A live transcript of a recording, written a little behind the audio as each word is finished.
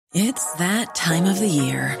It's that time of the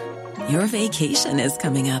year. Your vacation is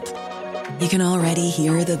coming up. You can already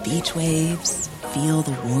hear the beach waves, feel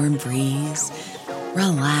the warm breeze,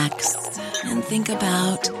 relax, and think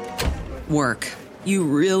about work. You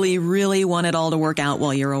really, really want it all to work out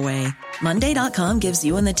while you're away. Monday.com gives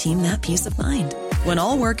you and the team that peace of mind. When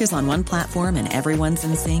all work is on one platform and everyone's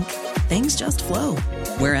in sync, things just flow.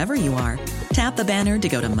 Wherever you are, tap the banner to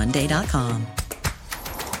go to Monday.com.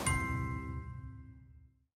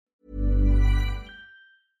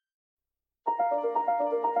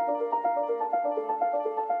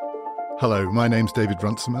 Hello, my name's David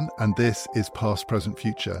Runciman, and this is Past, Present,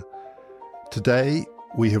 Future. Today,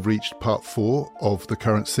 we have reached part 4 of the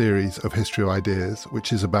current series of History of Ideas,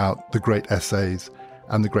 which is about the great essays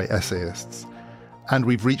and the great essayists. And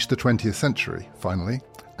we've reached the 20th century, finally,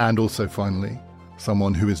 and also, finally,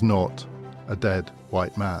 someone who is not a dead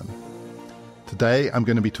white man. Today, I'm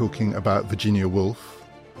going to be talking about Virginia Woolf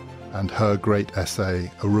and her great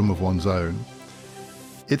essay, A Room of One's Own.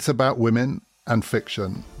 It's about women and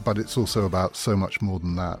fiction, but it's also about so much more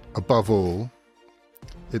than that. Above all,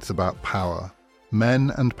 it's about power.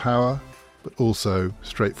 Men and power, but also,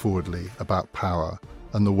 straightforwardly, about power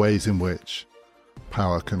and the ways in which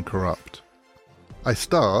power can corrupt. I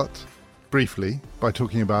start, briefly, by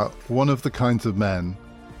talking about one of the kinds of men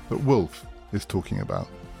that Woolf is talking about.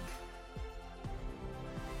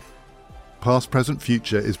 Past, Present,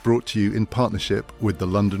 Future is brought to you in partnership with the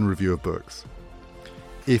London Review of Books.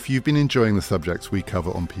 If you've been enjoying the subjects we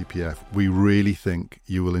cover on PPF, we really think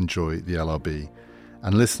you will enjoy the LRB.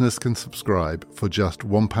 And listeners can subscribe for just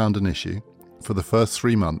 £1 an issue for the first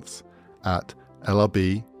 3 months at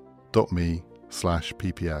lrb.me/ppf.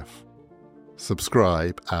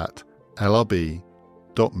 Subscribe at lrb.me/ppf.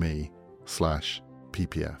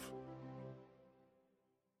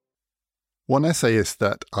 One essayist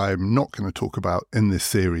that I'm not going to talk about in this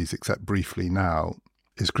series, except briefly now,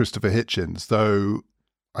 is Christopher Hitchens, though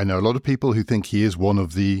I know a lot of people who think he is one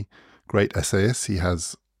of the great essayists. He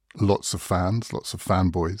has lots of fans, lots of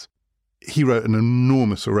fanboys. He wrote an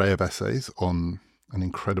enormous array of essays on an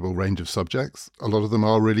incredible range of subjects. A lot of them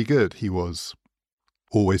are really good. He was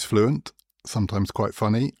always fluent, sometimes quite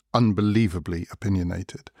funny, unbelievably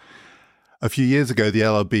opinionated. A few years ago, the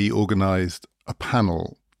LRB organised a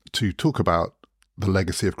panel to talk about the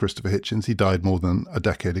legacy of Christopher Hitchens. He died more than a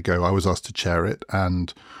decade ago. I was asked to chair it,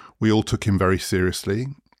 and we all took him very seriously.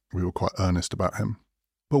 We were quite earnest about him.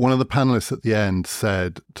 But one of the panelists at the end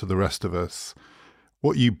said to the rest of us,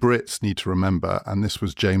 what you Brits need to remember, and this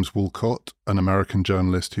was James Woolf, an American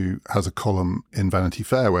journalist who has a column in Vanity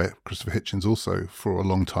Fair, where Christopher Hitchens also for a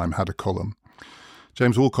long time had a column.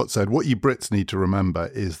 James Woolf said, what you Brits need to remember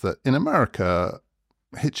is that in America,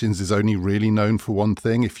 Hitchens is only really known for one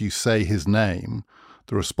thing. If you say his name,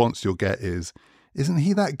 the response you'll get is, isn't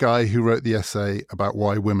he that guy who wrote the essay about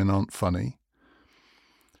why women aren't funny?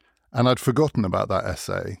 And I'd forgotten about that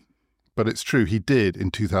essay, but it's true, he did in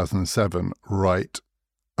 2007 write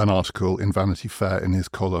an article in Vanity Fair in his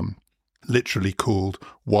column, literally called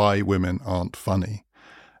Why Women Aren't Funny.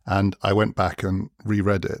 And I went back and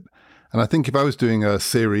reread it. And I think if I was doing a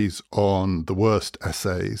series on the worst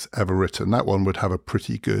essays ever written, that one would have a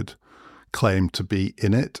pretty good claim to be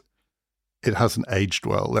in it. It hasn't aged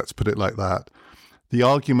well, let's put it like that. The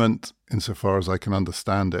argument, insofar as I can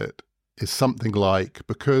understand it, is something like,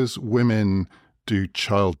 because women do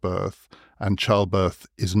childbirth, and childbirth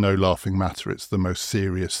is no laughing matter, it's the most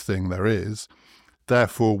serious thing there is,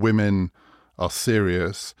 therefore women are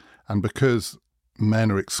serious, and because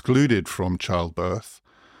men are excluded from childbirth,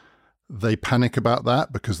 they panic about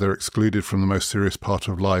that because they're excluded from the most serious part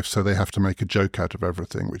of life, so they have to make a joke out of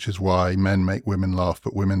everything, which is why men make women laugh,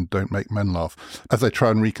 but women don't make men laugh. As I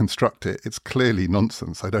try and reconstruct it, it's clearly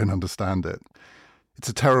nonsense. I don't understand it. It's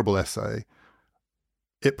a terrible essay.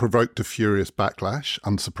 It provoked a furious backlash,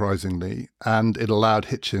 unsurprisingly, and it allowed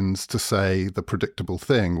Hitchens to say the predictable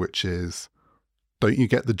thing, which is, don't you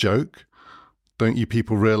get the joke? Don't you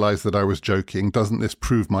people realise that I was joking? Doesn't this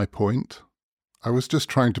prove my point? I was just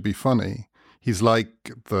trying to be funny. He's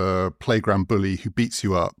like the playground bully who beats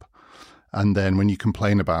you up, and then when you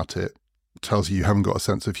complain about it, tells you haven't got a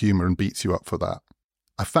sense of humour and beats you up for that.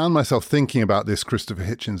 I found myself thinking about this Christopher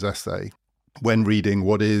Hitchens essay when reading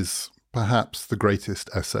what is perhaps the greatest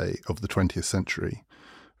essay of the 20th century,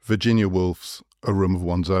 Virginia Woolf's A Room of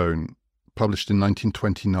One's Own, published in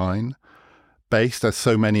 1929, based, as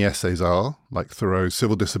so many essays are, like Thoreau's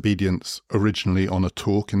Civil Disobedience, originally on a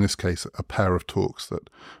talk, in this case a pair of talks that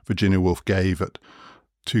Virginia Woolf gave at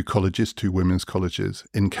two women's colleges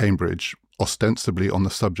in Cambridge, ostensibly on the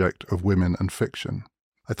subject of women and fiction.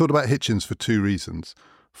 I thought about Hitchens for two reasons.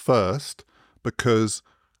 First, because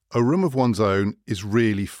A Room of One's Own is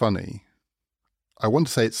really funny. I want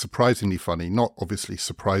to say it's surprisingly funny, not obviously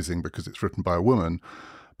surprising because it's written by a woman,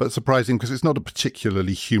 but surprising because it's not a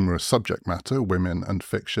particularly humorous subject matter, women and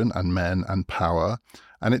fiction and men and power.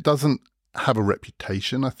 And it doesn't have a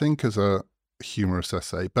reputation, I think, as a humorous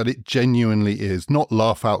essay, but it genuinely is not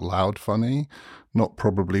laugh out loud funny, not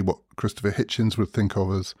probably what Christopher Hitchens would think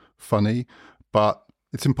of as funny, but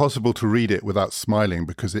it's impossible to read it without smiling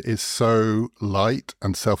because it is so light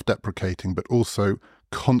and self-deprecating, but also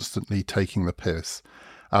constantly taking the piss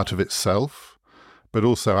out of itself, but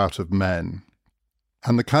also out of men.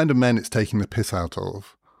 And the kind of men it's taking the piss out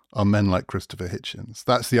of are men like Christopher Hitchens.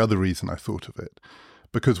 That's the other reason I thought of it,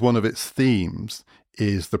 because one of its themes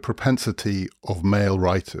is the propensity of male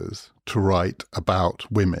writers to write about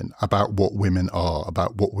women, about what women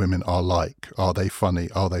are like. Are they funny?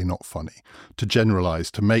 Are they not funny? To generalize,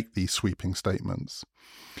 to make these sweeping statements.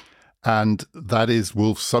 And that is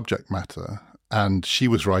Woolf's subject matter. And she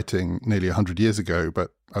was writing nearly 100 years ago,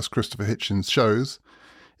 but as Christopher Hitchens shows,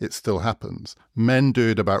 it still happens. Men do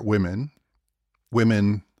it about women.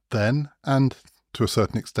 Women then, and to a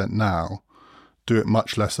certain extent now, do it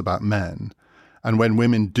much less about men. And when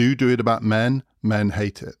women do it about men, men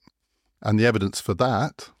hate it. And the evidence for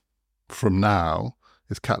that, from now,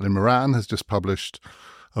 is Caitlin Moran has just published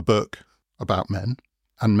a book about men,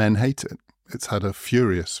 and men hate it. It's had a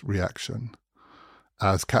furious reaction.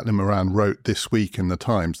 As Caitlin Moran wrote this week in The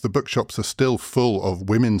Times, the bookshops are still full of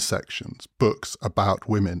women's sections, books about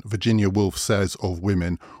women. Virginia Woolf says of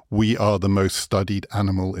women, "We are the most studied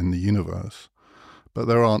animal in the universe." But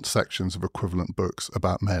there aren't sections of equivalent books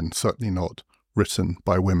about men, certainly not written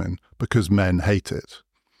by women, because men hate it.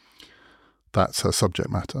 That's her subject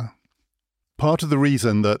matter. Part of the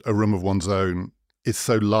reason that A Room of One's Own is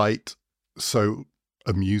so light, so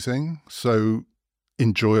amusing, so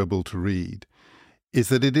enjoyable to read, is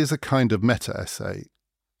that it is a kind of meta-essay.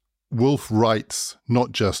 Woolf writes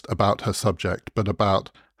not just about her subject, but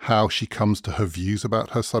about how she comes to her views about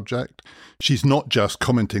her subject. She's not just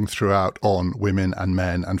commenting throughout on women and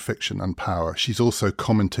men and fiction and power. She's also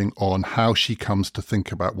commenting on how she comes to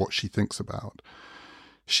think about what she thinks about.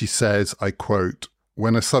 She says, I quote,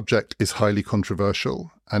 "When a subject is highly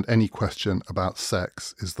controversial, and any question about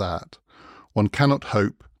sex is that, one cannot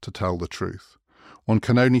hope to tell the truth. One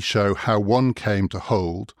can only show how one came to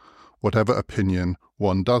hold whatever opinion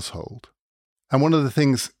one does hold." And one of the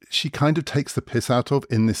things she kind of takes the piss out of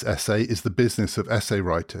in this essay is the business of essay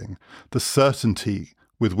writing, the certainty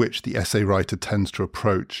with which the essay writer tends to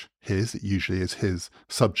approach it usually is his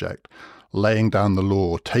subject, laying down the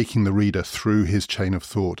law, taking the reader through his chain of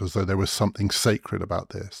thought as though there was something sacred about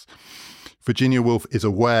this. Virginia Woolf is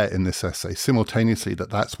aware in this essay simultaneously that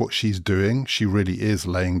that's what she's doing. She really is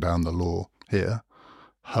laying down the law here.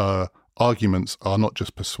 Her arguments are not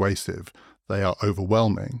just persuasive, they are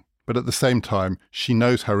overwhelming. But at the same time, she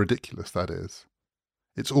knows how ridiculous that is.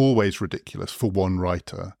 It's always ridiculous for one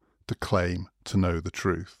writer to claim to know the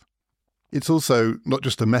truth. It's also not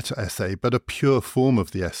just a meta-essay, but a pure form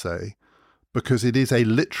of the essay, because it is a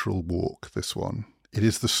literal walk, this one. It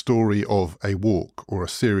is the story of a walk or a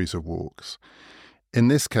series of walks. In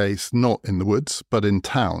this case, not in the woods, but in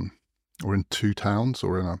town, or in two towns,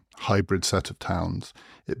 or in a hybrid set of towns.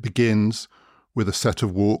 It begins with a set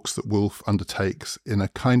of walks that Woolf undertakes in a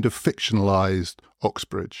kind of fictionalized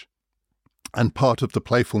Oxbridge. And part of the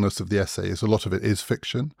playfulness of the essay is a lot of it is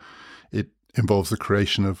fiction. It involves the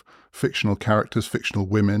creation of fictional characters, fictional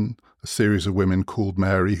women, a series of women called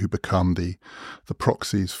Mary who become the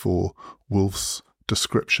proxies for Woolf's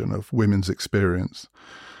description of women's experience.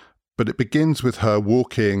 But it begins with her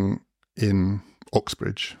walking in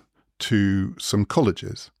Oxbridge to some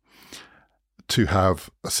colleges to have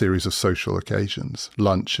a series of social occasions,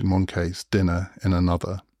 lunch in one case, dinner in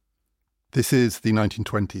another. This is the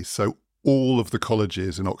 1920s, so all of the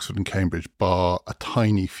colleges in Oxford and Cambridge, bar a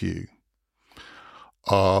tiny few,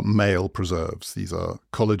 are male preserves. These are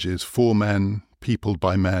colleges for men, peopled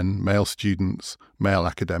by men, male students, male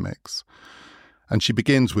academics. And she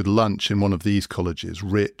begins with lunch in one of these colleges,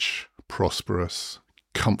 rich, prosperous,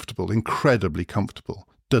 comfortable, incredibly comfortable,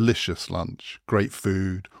 delicious lunch, great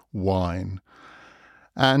food, wine.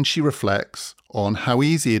 And she reflects on how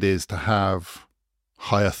easy it is to have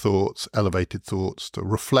higher thoughts, elevated thoughts, to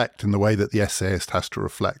reflect in the way that the essayist has to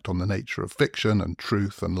reflect on the nature of fiction and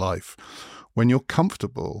truth and life. When you're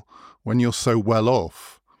comfortable, when you're so well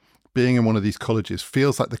off, being in one of these colleges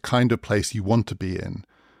feels like the kind of place you want to be in,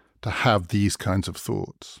 to have these kinds of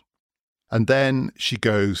thoughts. And then she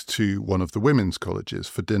goes to one of the women's colleges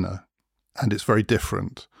for dinner. And it's very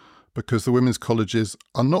different, because the women's colleges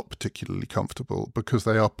are not particularly comfortable, because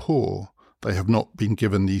they are poor. They have not been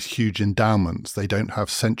given these huge endowments. They don't have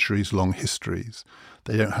centuries-long histories.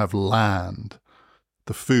 They don't have land.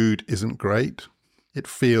 The food isn't great. It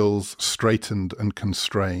feels straitened and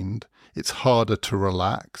constrained. It's harder to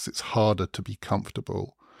relax. It's harder to be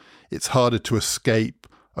comfortable. It's harder to escape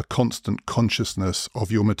a constant consciousness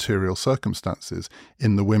of your material circumstances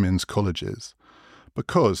in the women's colleges.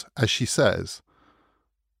 Because, as she says,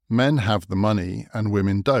 men have the money and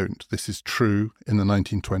women don't. This is true in the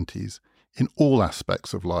 1920s in all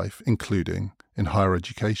aspects of life, including in higher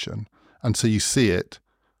education. And so you see it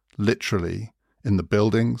literally in the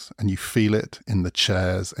buildings, and you feel it in the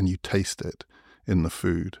chairs, and you taste it in the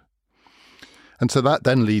food. And so that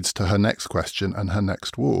then leads to her next question and her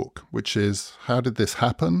next walk, which is, how did this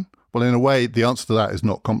happen? Well, in a way, the answer to that is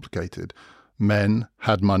not complicated. Men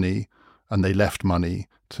had money, and they left money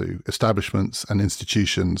to establishments and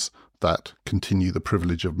institutions that continue the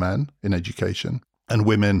privilege of men in education. And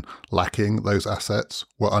women, lacking those assets,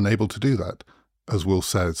 were unable to do that. As Woolf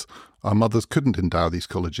says, our mothers couldn't endow these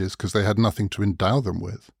colleges because they had nothing to endow them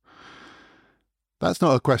with. That's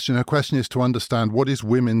not a question. Her question is to understand what is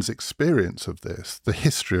women's experience of this, the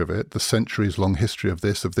history of it, the centuries-long history of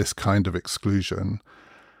this kind of exclusion,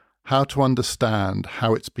 how to understand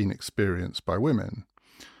how it's been experienced by women,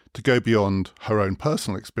 to go beyond her own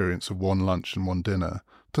personal experience of one lunch and one dinner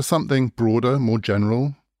to something broader, more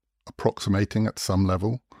general, approximating at some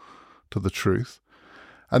level to the truth.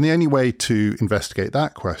 And the only way to investigate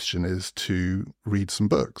that question is to read some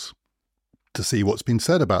books, to see what's been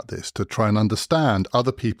said about this, to try and understand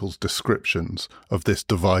other people's descriptions of this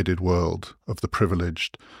divided world of the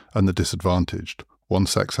privileged and the disadvantaged. One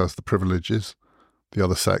sex has the privileges, the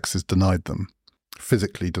other sex is denied them,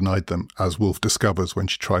 physically denied them, as Woolf discovers when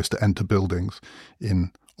she tries to enter buildings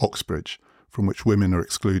in Oxbridge from which women are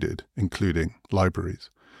excluded, including libraries.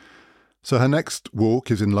 So her next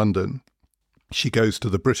walk is in London. She goes to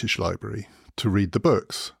the British Library to read the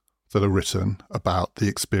books that are written about the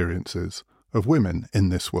experiences of women in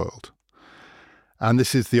this world. And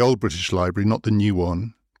this is the old British Library, not the new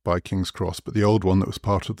one by King's Cross, but the old one that was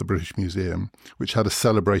part of the British Museum, which had a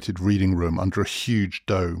celebrated reading room under a huge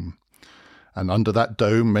dome. And under that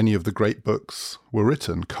dome, many of the great books were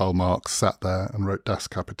written. Karl Marx sat there and wrote Das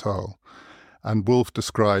Kapital. And Woolf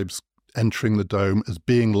describes entering the dome as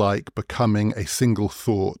being like becoming a single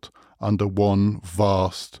thought under one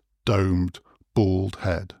vast, domed, bald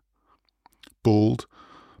head. Bald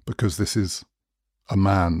because this is a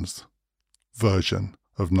man's version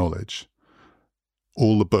of knowledge.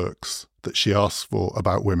 All the books that she asks for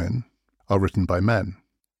about women are written by men.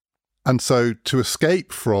 And so to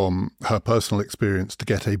escape from her personal experience, to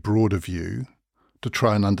get a broader view, to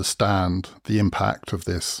try and understand the impact of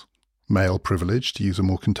this male privilege, to use a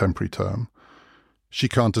more contemporary term, she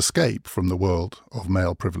can't escape from the world of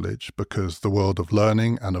male privilege because the world of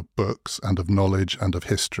learning and of books and of knowledge and of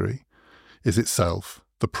history is itself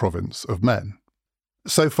the province of men.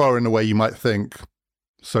 So far, in a way, you might think,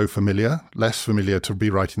 so familiar, less familiar to be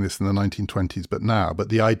writing this in the 1920s, but now. But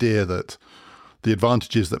the idea that the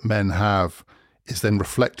advantages that men have is then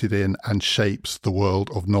reflected in and shapes the world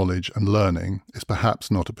of knowledge and learning is perhaps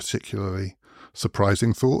not a particularly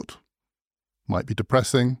surprising thought. Might be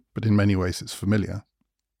depressing, but in many ways it's familiar.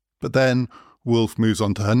 But then Woolf moves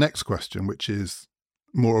on to her next question, which is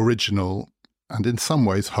more original and in some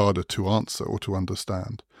ways harder to answer or to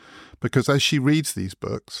understand. Because as she reads these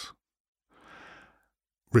books,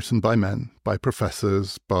 written by men, by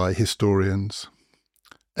professors, by historians,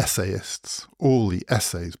 essayists, all the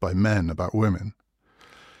essays by men about women,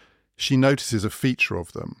 she notices a feature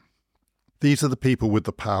of them. These are the people with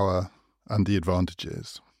the power and the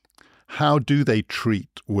advantages. How do they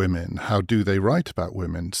treat women? How do they write about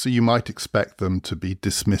women? So you might expect them to be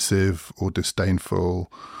dismissive or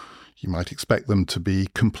disdainful. You might expect them to be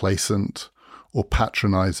complacent or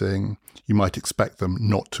patronizing. You might expect them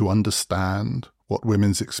not to understand what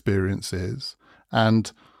women's experience is.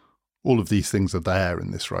 And all of these things are there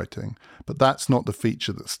in this writing. But that's not the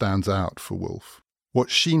feature that stands out for Woolf. What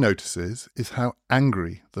she notices is how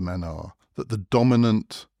angry the men are, that the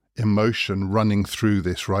dominant emotion running through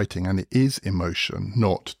this writing, and it is emotion,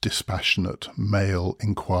 not dispassionate male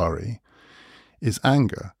inquiry, is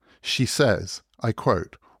anger. She says, I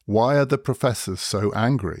quote, "Why are the professors so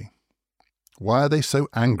angry? Why are they so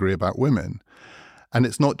angry about women?" And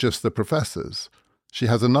it's not just the professors. She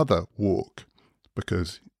has another walk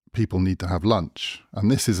because people need to have lunch.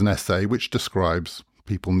 And this is an essay which describes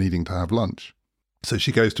people needing to have lunch. So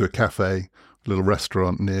she goes to a cafe, a little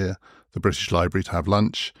restaurant near the British Library to have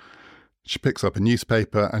lunch. She picks up a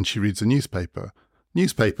newspaper and she reads a newspaper.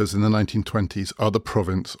 Newspapers in the 1920s are the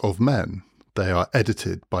province of men. They are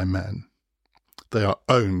edited by men. They are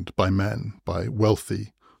owned by men, by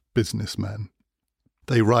wealthy businessmen.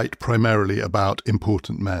 They write primarily about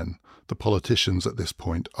important men. The politicians at this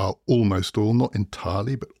point are almost all, not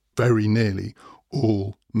entirely, but very nearly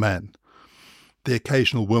all men. The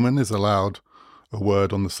occasional woman is allowed a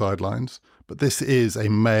word on the sidelines, but this is a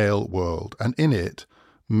male world, and in it,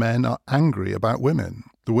 men are angry about women.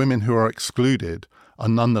 The women who are excluded are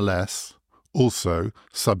nonetheless also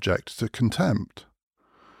subject to contempt.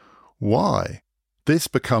 Why? This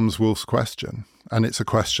becomes Woolf's question, and it's a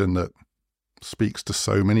question that speaks to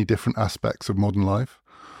so many different aspects of modern life.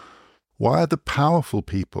 Why are the powerful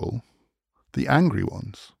people the angry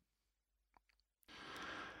ones?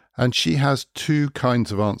 And she has two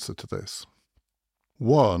kinds of answer to this.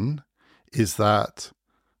 One is that,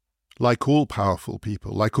 like all powerful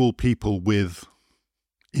people, like all people with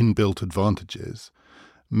inbuilt advantages,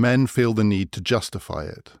 men feel the need to justify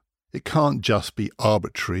it. It can't just be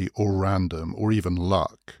arbitrary or random or even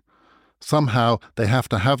luck. Somehow they have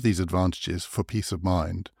to have these advantages for peace of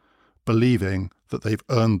mind, believing that they've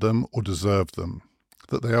earned them or deserved them,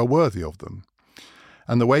 that they are worthy of them.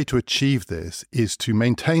 And the way to achieve this is to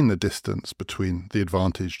maintain the distance between the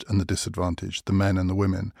advantaged and the disadvantaged, the men and the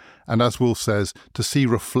women. And as Woolf says, to see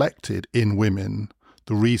reflected in women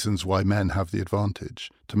the reasons why men have the advantage,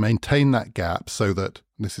 to maintain that gap so that,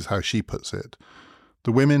 this is how she puts it,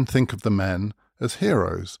 the women think of the men as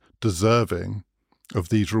heroes, deserving of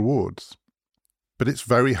these rewards. But it's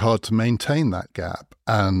very hard to maintain that gap.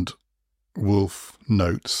 And Woolf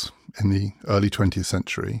notes in the early 20th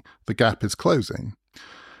century, the gap is closing.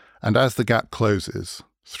 And as the gap closes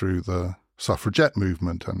through the suffragette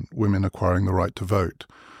movement and women acquiring the right to vote,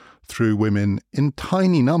 through women in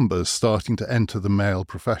tiny numbers starting to enter the male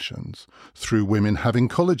professions, through women having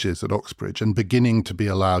colleges at Oxbridge and just beginning to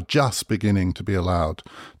be allowed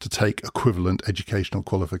to take equivalent educational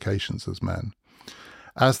qualifications as men.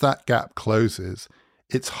 As that gap closes,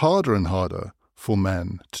 it's harder and harder for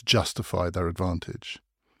men to justify their advantage.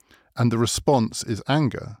 And the response is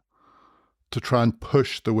anger, to try and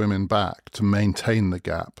push the women back, to maintain the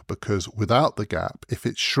gap, because without the gap, if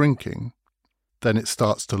it's shrinking, then it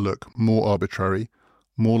starts to look more arbitrary,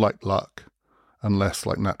 more like luck, and less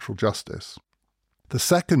like natural justice. The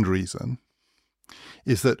second reason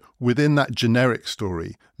is that within that generic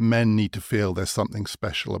story, men need to feel there's something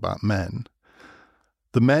special about men.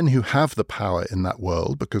 The men who have the power in that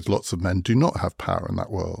world, because lots of men do not have power in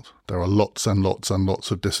that world. There are lots and lots and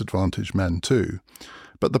lots of disadvantaged men too.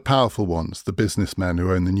 But the powerful ones, the businessmen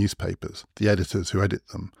who own the newspapers, the editors who edit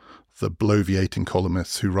them, the bloviating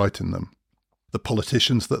columnists who write in them, the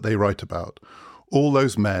politicians that they write about, all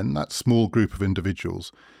those men, that small group of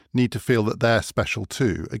individuals, need to feel that they're special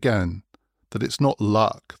too. Again, that it's not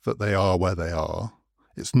luck that they are where they are.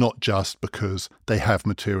 It's not just because they have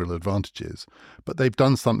material advantages, but they've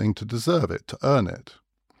done something to deserve it, to earn it.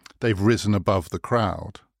 They've risen above the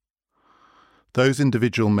crowd. Those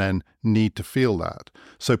individual men need to feel that.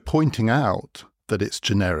 So pointing out that it's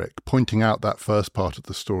generic, pointing out that first part of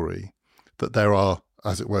the story, that there are,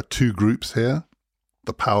 as it were, two groups here,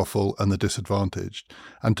 the powerful and the disadvantaged,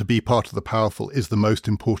 and to be part of the powerful is the most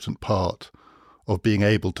important part of being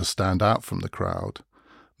able to stand out from the crowd,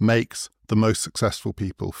 makes the most successful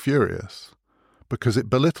people furious, because it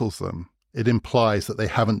belittles them. It implies that they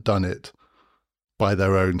haven't done it by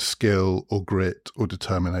their own skill or grit or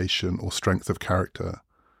determination or strength of character.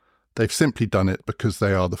 They've simply done it because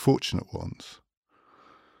they are the fortunate ones.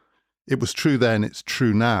 It was true then, it's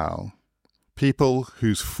true now. People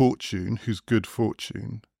whose good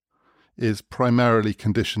fortune, is primarily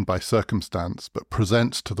conditioned by circumstance but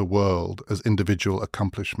presents to the world as individual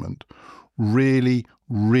accomplishment, really,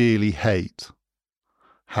 really hate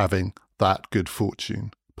having that good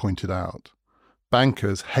fortune pointed out.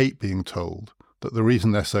 Bankers hate being told that the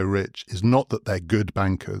reason they're so rich is not that they're good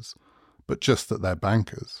bankers, but just that they're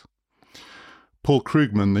bankers. Paul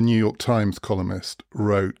Krugman, the New York Times columnist,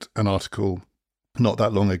 wrote an article not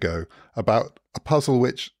that long ago about a puzzle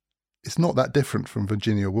which is not that different from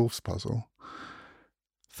Virginia Woolf's puzzle.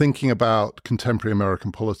 Thinking about contemporary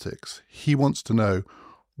American politics, he wants to know,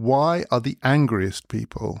 why are the angriest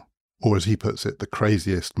people, or as he puts it, the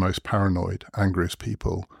craziest, most paranoid, angriest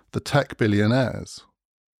people, the tech billionaires?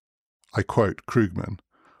 I quote Krugman,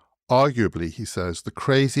 "Arguably," he says, "the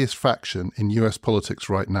craziest faction in US politics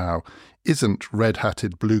right now isn't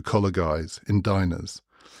red-hatted blue-collar guys in diners.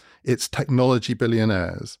 It's technology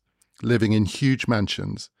billionaires living in huge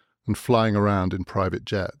mansions and flying around in private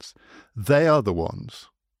jets. They are the ones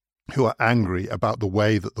who are angry about the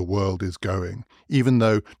way that the world is going, even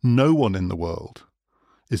though no one in the world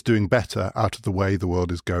is doing better out of the way the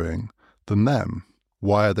world is going than them.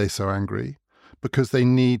 Why are they so angry? because they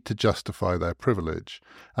need to justify their privilege.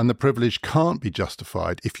 And the privilege can't be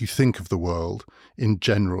justified if you think of the world in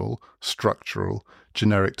general, structural,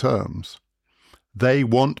 generic terms. They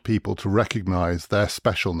want people to recognize their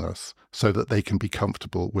specialness so that they can be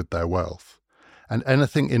comfortable with their wealth. And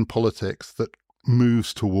anything in politics that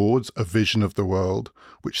moves towards a vision of the world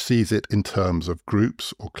which sees it in terms of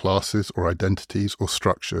groups or classes or identities or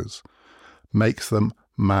structures makes them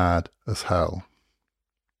mad as hell.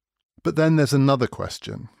 But then there's another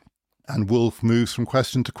question, and Woolf moves from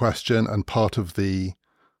question to question, and part of the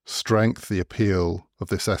strength, the appeal of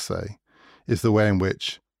this essay is the way in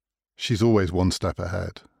which she's always one step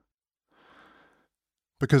ahead.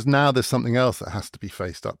 Because now there's something else that has to be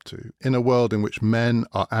faced up to. In a world in which men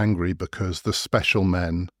are angry because the special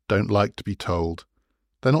men don't like to be told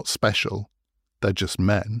they're not special, they're just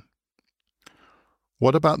men.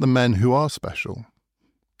 What about the men who are special?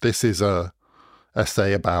 This is a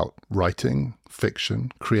essay about writing,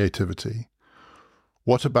 fiction, creativity.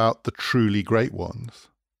 What about the truly great ones?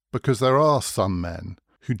 Because there are some men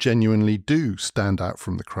who genuinely do stand out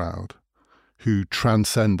from the crowd, who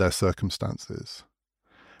transcend their circumstances.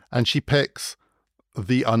 And she picks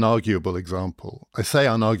the unarguable example. I say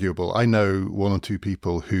unarguable. I know one or two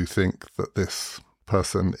people who think that this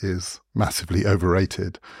person is massively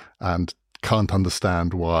overrated and can't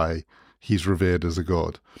understand why he's revered as a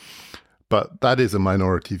god. But that is a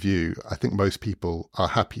minority view. I think most people are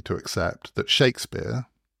happy to accept that Shakespeare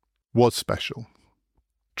was special,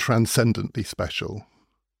 transcendently special,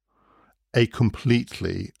 a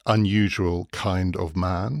completely unusual kind of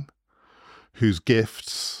man whose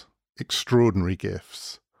gifts, extraordinary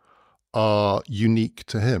gifts, are unique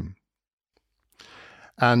to him.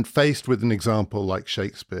 And faced with an example like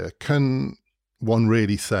Shakespeare, can one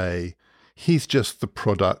really say he's just the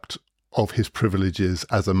product of his privileges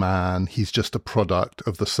as a man? He's just a product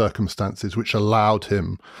of the circumstances which allowed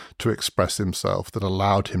him to express himself, that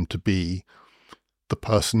allowed him to be the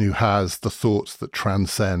person who has the thoughts that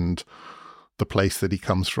transcend the place that he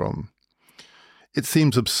comes from. It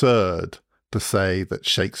seems absurd to say that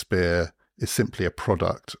Shakespeare is simply a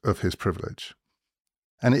product of his privilege.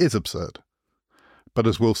 And it is absurd. But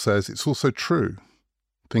as Woolf says, it's also true.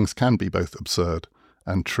 Things can be both absurd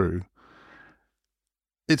and true.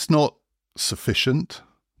 It's not sufficient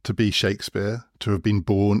to be Shakespeare, to have been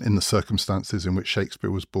born in the circumstances in which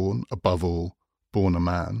Shakespeare was born, above all, born a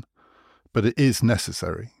man. But it is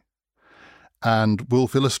necessary. And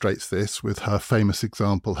Woolf illustrates this with her famous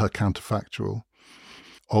example, her counterfactual,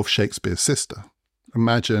 of Shakespeare's sister.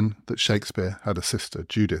 Imagine that Shakespeare had a sister,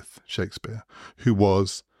 Judith Shakespeare, who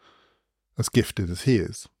was as gifted as he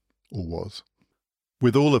is, or was,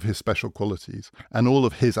 with all of his special qualities and all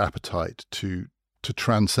of his appetite to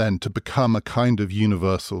transcend, to become a kind of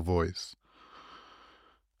universal voice.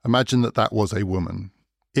 Imagine that that was a woman.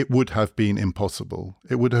 It would have been impossible.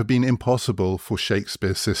 It would have been impossible for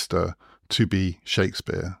Shakespeare's sister to be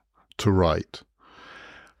Shakespeare, to write.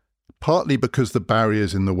 Partly because the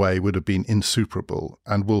barriers in the way would have been insuperable,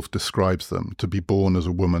 and Woolf describes them, to be born as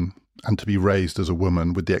a woman and to be raised as a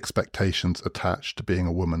woman with the expectations attached to being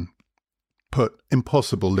a woman. Put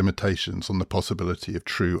impossible limitations on the possibility of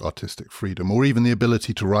true artistic freedom, or even the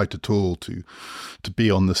ability to write at all, to be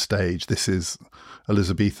on the stage. This is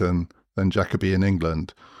Elizabethan, then Jacobean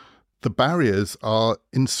England. The barriers are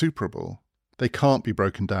insuperable. They can't be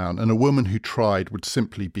broken down, and a woman who tried would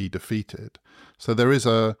simply be defeated. So there is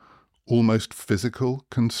a almost physical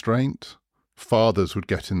constraint. Fathers would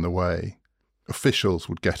get in the way. Officials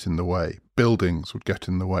would get in the way. Buildings would get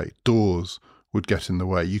in the way. Doors would get in the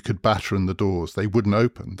way. You could batter on the doors. They wouldn't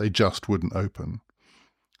open. They just wouldn't open.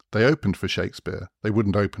 They opened for Shakespeare. They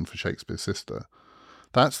wouldn't open for Shakespeare's sister.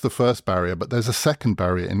 That's the first barrier. But there's a second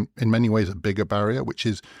barrier, in many ways a bigger barrier, which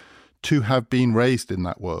is to have been raised in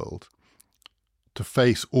that world, to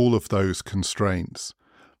face all of those constraints,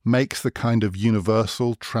 makes the kind of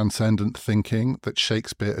universal, transcendent thinking that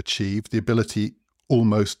Shakespeare achieved, the ability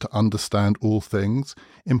almost to understand all things,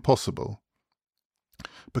 impossible.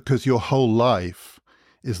 Because your whole life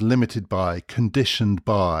is limited by, conditioned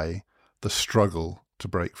by, the struggle to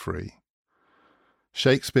break free.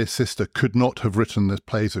 Shakespeare's sister could not have written the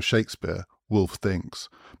plays of Shakespeare, Woolf thinks,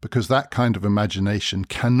 because that kind of imagination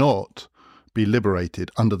cannot be liberated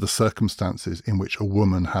under the circumstances in which a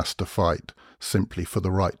woman has to fight simply for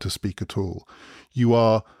the right to speak at all. You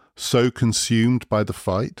are so consumed by the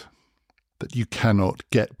fight that you cannot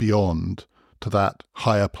get beyond to that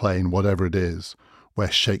higher plane, whatever it is,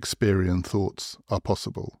 where Shakespearean thoughts are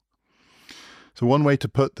possible. So one way to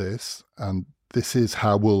put this, and this is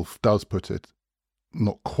how Woolf does put it,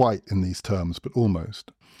 not quite in these terms, but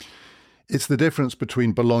almost, it's the difference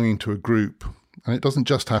between belonging to a group and it doesn't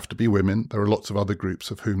just have to be women, there are lots of other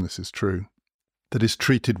groups of whom this is true, that is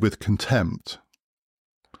treated with contempt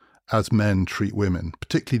as men treat women,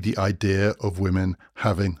 particularly the idea of women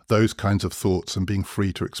having those kinds of thoughts and being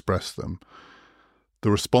free to express them.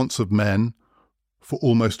 The response of men for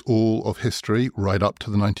almost all of history, right up to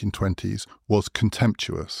the 1920s, was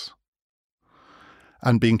contemptuous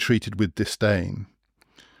and being treated with disdain,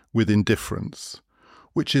 with indifference,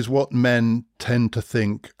 which is what men tend to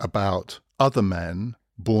think about other men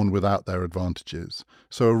born without their advantages.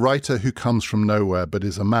 So a writer who comes from nowhere but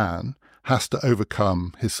is a man has to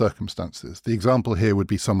overcome his circumstances. The example here would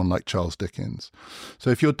be someone like Charles Dickens.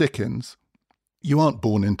 So if you're Dickens, you aren't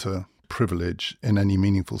born into privilege in any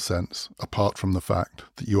meaningful sense, apart from the fact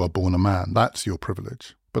that you are born a man. That's your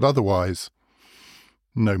privilege. But otherwise,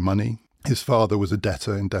 no money. His father was a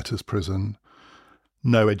debtor in debtor's prison.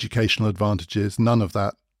 No educational advantages, none of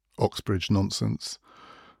that Oxbridge nonsense.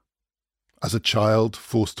 As a child,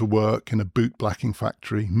 forced to work in a boot blacking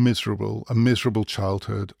factory, a miserable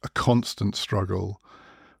childhood, a constant struggle,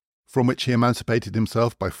 from which he emancipated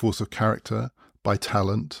himself by force of character, by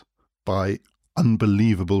talent, by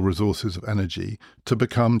unbelievable resources of energy to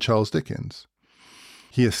become Charles Dickens.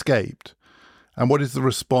 He escaped. And what is the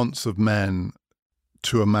response of men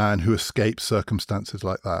to a man who escapes circumstances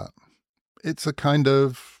like that? It's a kind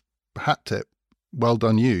of hat tip. Well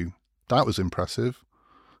done you. That was impressive.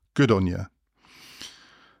 Good on you.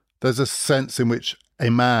 There's a sense in which a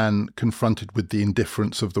man confronted with the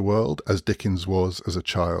indifference of the world, as Dickens was as a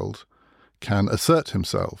child, can assert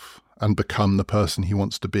himself and become the person he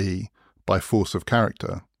wants to be by force of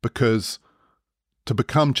character. Because to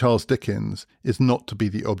become Charles Dickens is not to be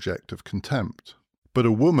the object of contempt. But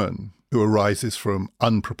a woman who arises from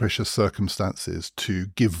unpropitious circumstances to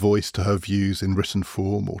give voice to her views in written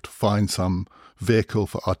form or to find some vehicle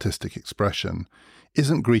for artistic expression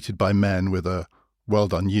isn't greeted by men with a well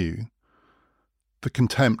done you. The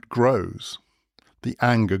contempt grows. The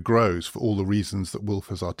anger grows for all the reasons that Woolf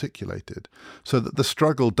has articulated, so that the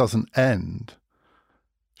struggle doesn't end.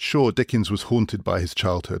 Sure, Dickens was haunted by his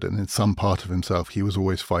childhood, and in some part of himself he was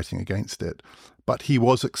always fighting against it, but he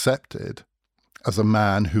was accepted as a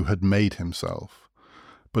man who had made himself.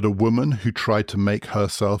 But a woman who tried to make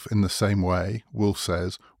herself in the same way, Woolf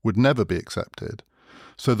says, would never be accepted.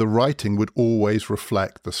 So the writing would always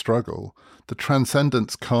reflect the struggle. The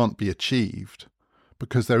transcendence can't be achieved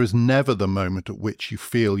because there is never the moment at which you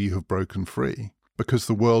feel you have broken free, because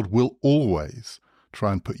the world will always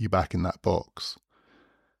try and put you back in that box.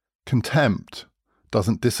 Contempt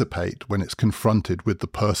doesn't dissipate when it's confronted with the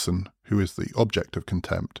person who is the object of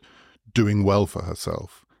contempt doing well for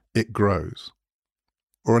herself. It grows.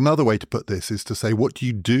 Or another way to put this is to say, what do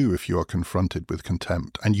you do if you are confronted with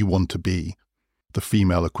contempt and you want to be the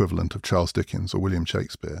female equivalent of Charles Dickens or William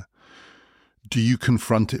Shakespeare? Do you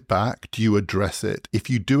confront it back? Do you address it? If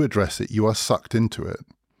you do address it, you are sucked into it.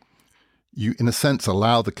 You, in a sense,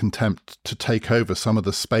 allow the contempt to take over some of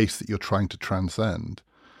the space that you're trying to transcend.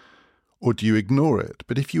 Or do you ignore it?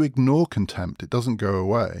 But if you ignore contempt, it doesn't go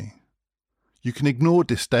away. You can ignore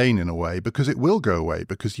disdain in a way because it will go away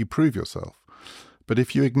because you prove yourself. But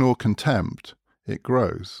if you ignore contempt, it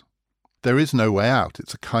grows. There is no way out.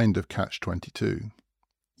 It's a kind of catch-22.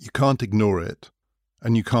 You can't ignore it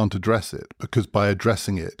and you can't address it because by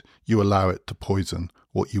addressing it, you allow it to poison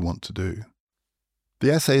what you want to do.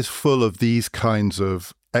 The essay is full of these kinds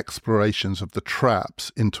of explorations of the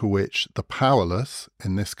traps into which the powerless,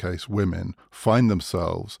 in this case women, find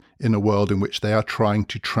themselves in a world in which they are trying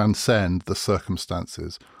to transcend the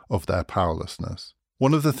circumstances of their powerlessness.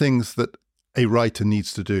 One of the things that a writer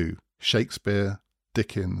needs to do, Shakespeare,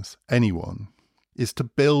 Dickens, anyone, is to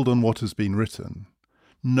build on what has been written.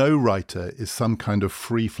 No writer is some kind of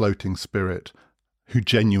free-floating spirit who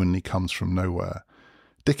genuinely comes from nowhere.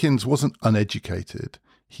 Dickens wasn't uneducated.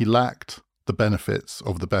 He lacked the benefits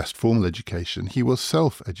of the best formal education. He was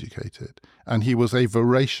self-educated, and he was a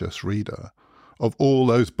voracious reader of all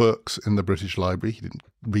those books in the British Library. He didn't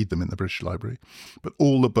read them in the British Library, but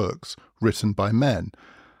all the books written by men.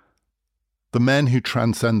 The men who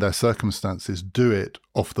transcend their circumstances do it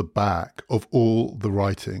off the back of all the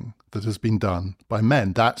writing that has been done by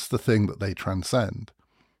men. That's the thing that they transcend.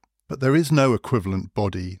 But there is no equivalent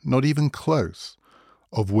body, not even close,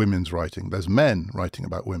 of women's writing. There's men writing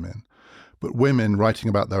about women, but women writing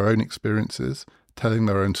about their own experiences, telling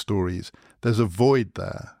their own stories. There's a void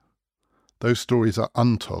there. Those stories are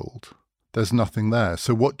untold. There's nothing there.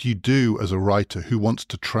 So what do you do as a writer who wants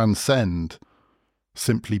to transcend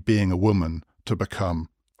simply being a woman to become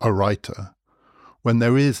a writer, when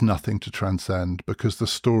there is nothing to transcend because the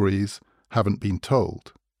stories haven't been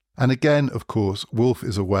told? And again, of course, Woolf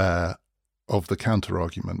is aware of the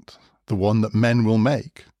counter-argument, the one that men will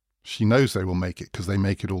make. She knows they will make it because they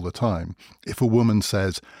make it all the time. If a woman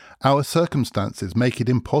says, our circumstances make it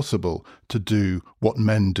impossible to do what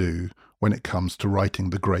men do when it comes to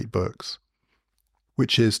writing the great books,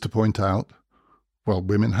 which is to point out, well,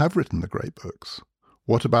 women have written the great books.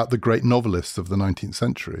 What about the great novelists of the 19th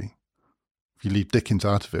century? If you leave Dickens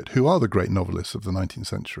out of it, who are the great novelists of the 19th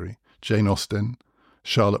century? Jane Austen,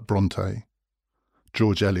 Charlotte Bronte,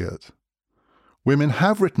 George Eliot. Women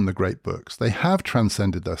have written the great books. They have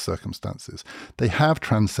transcended their circumstances. They have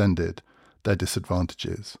transcended their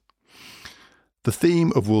disadvantages. The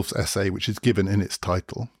theme of Woolf's essay, which is given in its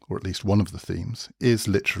title, or at least one of the themes, is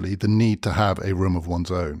literally the need to have a room of one's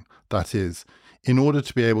own. That is, in order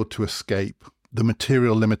to be able to escape the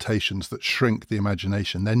material limitations that shrink the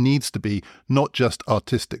imagination, there needs to be not just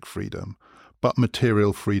artistic freedom, but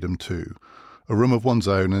material freedom too. A room of one's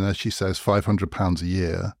own, and as she says, £500 a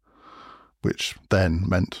year, which then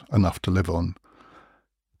meant enough to live on.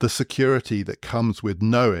 The security that comes with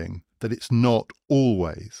knowing that it's not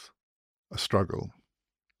always a struggle.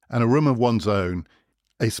 And a room of one's own,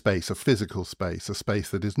 a space, a physical space, a space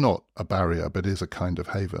that is not a barrier but is a kind of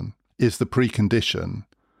haven, is the precondition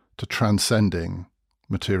to transcending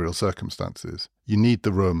material circumstances. You need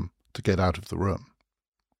the room to get out of the room.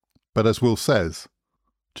 But as Woolf says,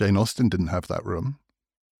 Jane Austen didn't have that room.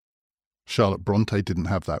 Charlotte Bronte didn't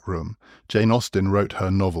have that room. Jane Austen wrote her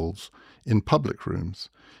novels in public rooms,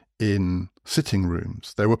 in sitting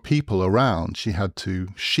rooms. There were people around. She had to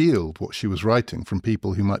shield what she was writing from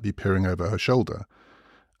people who might be peering over her shoulder.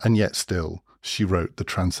 And yet still, she wrote the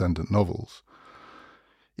transcendent novels.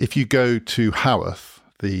 If you go to Haworth,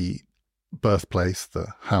 the birthplace,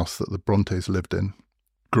 the house that the Brontes lived in,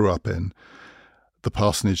 grew up in, the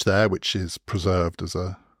parsonage there, which is preserved as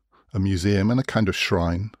a museum and a kind of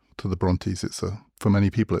shrine to the Brontes. For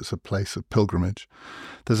many people, it's a place of pilgrimage.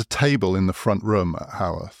 There's a table in the front room at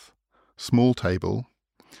Haworth, small table,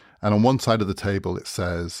 and on one side of the table it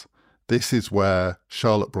says, this is where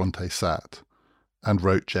Charlotte Bronte sat and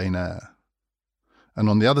wrote Jane Eyre. And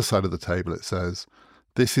on the other side of the table it says,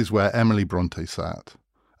 this is where Emily Bronte sat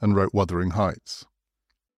and wrote Wuthering Heights.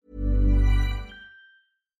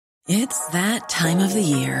 It's that time of the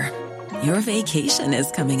year. Your vacation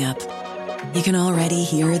is coming up. You can already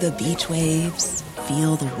hear the beach waves,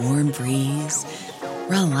 feel the warm breeze,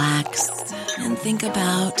 relax, and think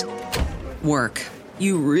about work.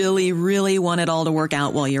 You really, really want it all to work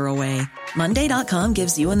out while you're away. Monday.com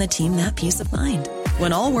gives you and the team that peace of mind.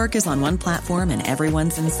 When all work is on one platform and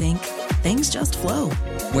everyone's in sync, things just flow.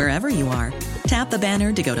 Wherever you are, tap the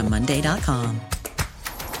banner to go to Monday.com.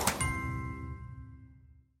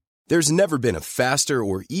 There's never been a faster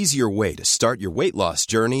or easier way to start your weight loss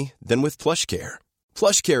journey than with PlushCare.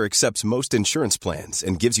 PlushCare accepts most insurance plans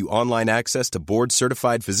and gives you online access to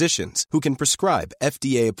board-certified physicians who can prescribe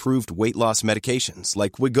FDA-approved weight loss medications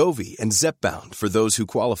like Wegovy and Zepbound for those who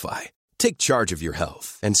qualify. Take charge of your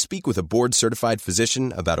health and speak with a board-certified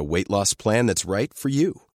physician about a weight loss plan that's right for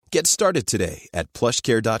you. Get started today at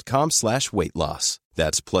plushcare.com/weight loss.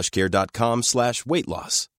 That's plushcare.com/weight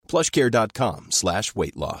loss.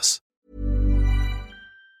 plushcare.com/weight loss.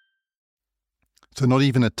 So not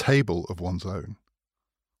even a table of one's own.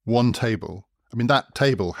 One table. I mean, that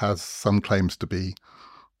table has some claims to be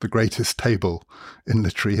the greatest table in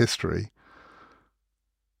literary history.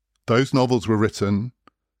 Those novels were written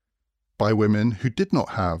by women who did not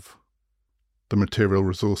have the material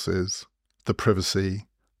resources, the privacy,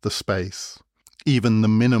 the space, even the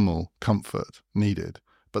minimal comfort needed,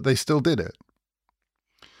 but they still did it.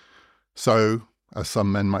 So, as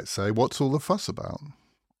some men might say, what's all the fuss about?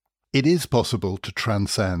 It is possible to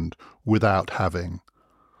transcend without having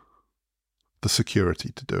the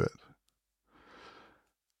security to do it.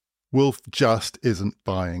 Woolf just isn't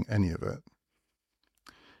buying any of it.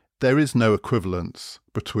 There is no equivalence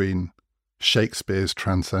between Shakespeare's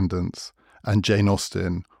transcendence and Jane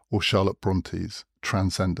Austen or Charlotte Bronte's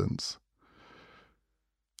transcendence.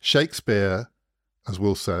 Shakespeare, as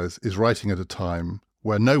Woolf says, is writing at a time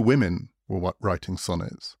where no women were writing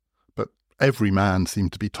sonnets, but every man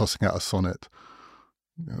seemed to be tossing out a sonnet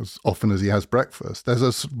as often as he has breakfast. There's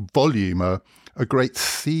a volume, a great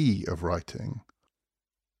sea of writing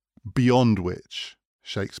beyond which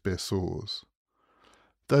Shakespeare soars.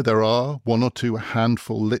 Though there are one or two, a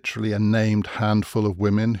handful, literally a named handful of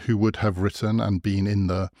women who would have written and been in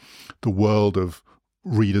the world of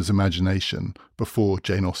readers' imagination before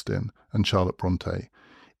Jane Austen and Charlotte Bronte,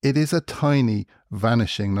 it is a tiny,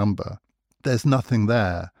 vanishing number. There's nothing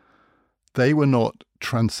there. They were not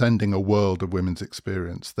transcending a world of women's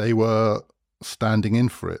experience. They were standing in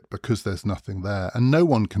for it because there's nothing there, and no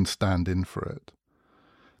one can stand in for it.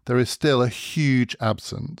 There is still a huge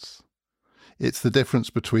absence. It's the difference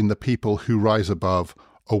between the people who rise above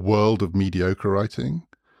a world of mediocre writing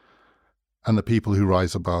and the people who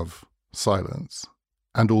rise above silence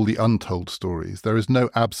and all the untold stories. There is no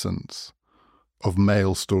absence of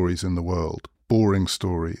male stories in the world, boring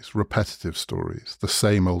stories, repetitive stories, the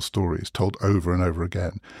same old stories told over and over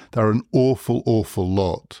again. There are an awful, awful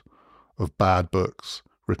lot of bad books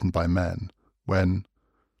written by men. When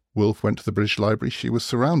Woolf went to the British Library, she was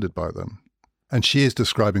surrounded by them. And she is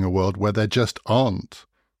describing a world where there just aren't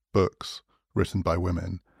books written by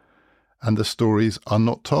women, and the stories are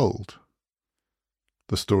not told.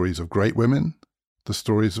 The stories of great women, the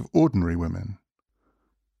stories of ordinary women.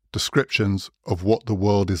 Descriptions of what the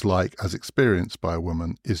world is like as experienced by a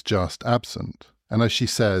woman is just absent. And as she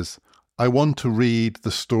says, I want to read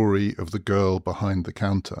the story of the girl behind the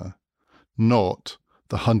counter, not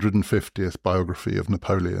the 150th biography of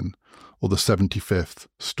Napoleon or the 75th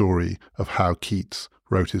story of how Keats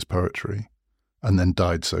wrote his poetry and then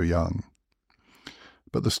died so young.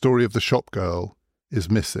 But the story of the shop girl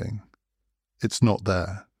is missing. It's not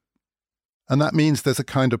there. And that means there's a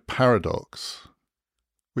kind of paradox,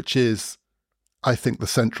 which is, I think, the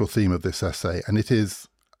central theme of this essay, and it is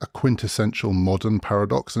a quintessential modern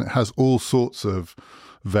paradox, and it has all sorts of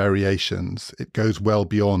variations. It goes well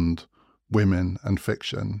beyond women and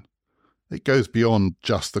fiction. It goes beyond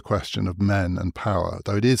just the question of men and power,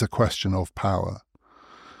 though it is a question of power.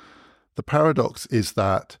 The paradox is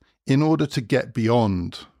that in order to get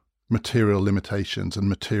beyond material limitations and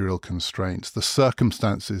material constraints, the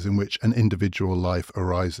circumstances in which an individual life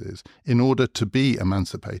arises, in order to be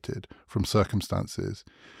emancipated from circumstances,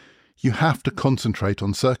 you have to concentrate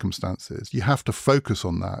on circumstances. You have to focus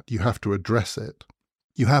on that. You have to address it.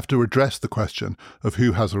 You have to address the question of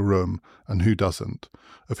who has a room and who doesn't,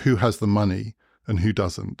 of who has the money and who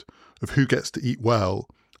doesn't, of who gets to eat well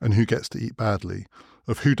and who gets to eat badly,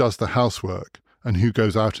 of who does the housework and who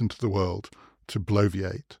goes out into the world to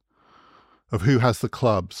bloviate, of who has the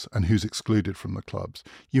clubs and who's excluded from the clubs.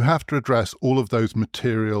 You have to address all of those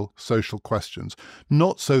material social questions,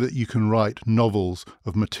 not so that you can write novels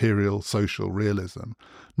of material social realism,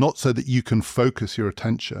 not so that you can focus your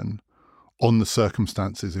attention on the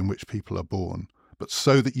circumstances in which people are born, but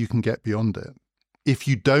so that you can get beyond it. If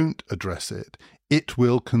you don't address it, it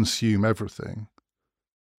will consume everything.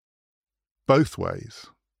 Both ways,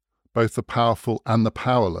 both the powerful and the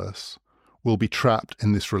powerless, will be trapped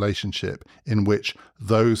in this relationship in which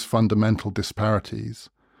those fundamental disparities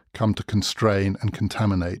come to constrain and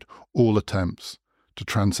contaminate all attempts to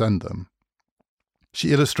transcend them.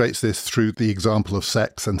 She illustrates this through the example of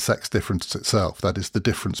sex and sex difference itself, that is, the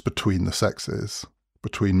difference between the sexes,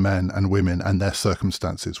 between men and women and their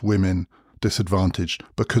circumstances. Women disadvantaged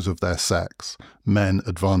because of their sex, men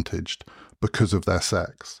advantaged because of their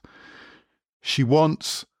sex. She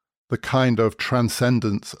wants the kind of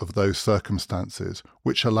transcendence of those circumstances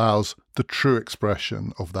which allows the true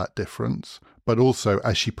expression of that difference, but also,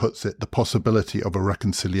 as she puts it, the possibility of a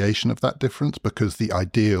reconciliation of that difference, because the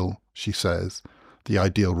ideal, she says, the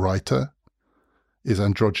ideal writer is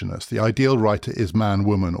androgynous. The ideal writer is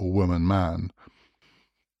man-woman or woman-man.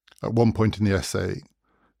 At one point in the essay,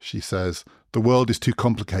 she says, the world is too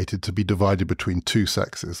complicated to be divided between two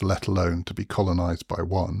sexes, let alone to be colonized by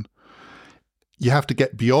one. You have to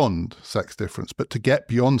get beyond sex difference, but to get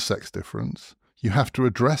beyond sex difference, you have to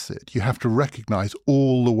address it. You have to recognize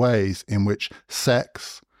all the ways in which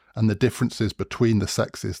sex and the differences between the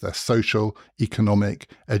sexes, their social,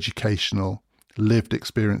 economic, educational, lived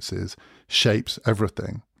experiences, shapes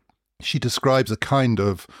everything. She describes a kind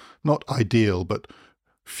of, not ideal, but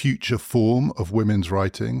future form of women's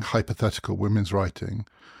writing, hypothetical women's writing.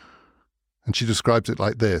 And she describes it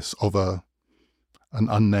like this, of an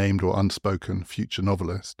unnamed or unspoken future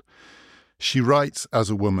novelist. She writes as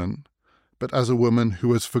a woman, but as a woman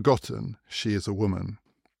who has forgotten she is a woman,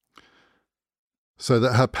 so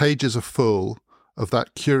that her pages are full of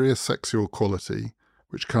that curious sexual quality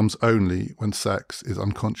which comes only when sex is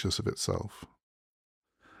unconscious of itself.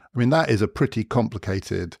 I mean, that is a pretty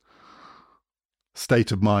complicated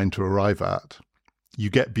state of mind to arrive at. You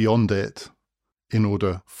get beyond it in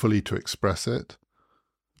order fully to express it,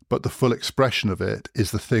 but the full expression of it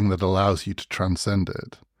is the thing that allows you to transcend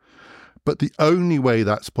it. But the only way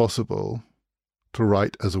that's possible, to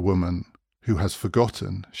write as a woman who has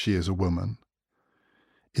forgotten she is a woman,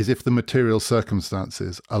 is if the material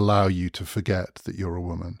circumstances allow you to forget that you're a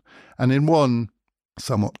woman. And in one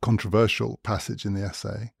somewhat controversial passage in the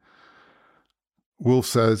essay, Woolf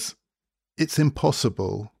says, it's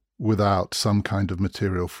impossible without some kind of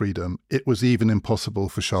material freedom. It was even impossible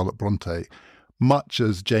for Charlotte Bronte, much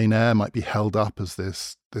as Jane Eyre might be held up as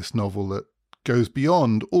this novel that goes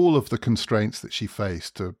beyond all of the constraints that she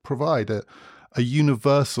faced to provide a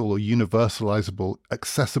universal or universalizable,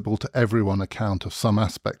 accessible to everyone account of some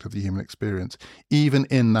aspect of the human experience. Even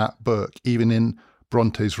in that book, even in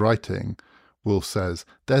Bronte's writing, Woolf says,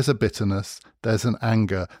 there's a bitterness, there's an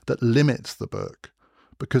anger that limits the book,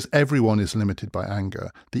 because everyone is limited by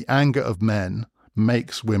anger. The anger of men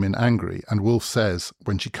makes women angry. And Woolf says,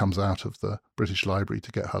 when she comes out of the British Library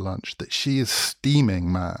to get her lunch, that she is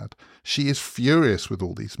steaming mad. She is furious with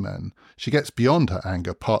all these men. She gets beyond her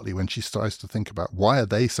anger, partly when she starts to think about, why are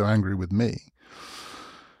they so angry with me?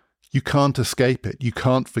 You can't escape it. You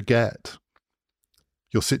can't forget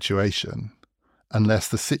your situation unless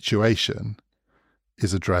the situation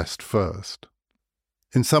is addressed first.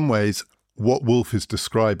 In some ways, what Woolf is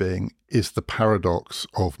describing is the paradox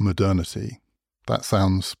of modernity. That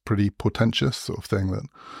sounds pretty portentous, sort of thing that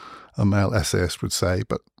a male essayist would say,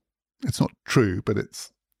 but it's not true, but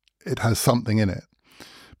it has something in it.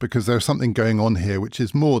 Because there's something going on here which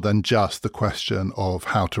is more than just the question of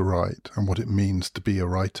how to write and what it means to be a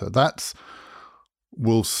writer. That's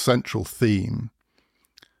Woolf's central theme.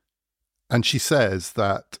 And she says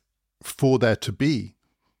that for there to be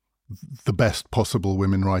the best possible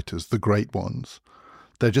women writers, the great ones,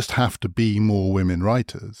 there just have to be more women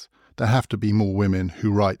writers. There have to be more women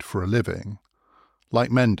who write for a living, like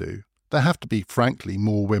men do. There have to be, frankly,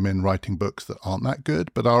 more women writing books that aren't that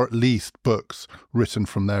good, but are at least books written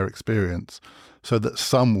from their experience, so that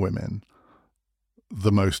some women,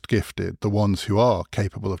 the most gifted, the ones who are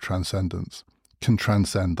capable of transcendence, can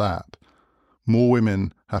transcend that. More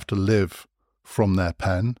women have to live from their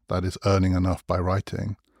pen, that is, earning enough by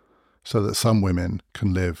writing, so that some women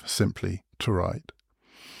can live simply to write.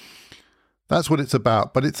 That's what it's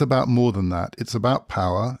about, but it's about more than that. It's about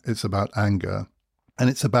power, it's about anger, and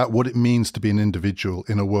it's about what it means to be an individual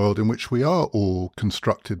in a world in which we are all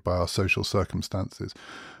constructed by our social circumstances.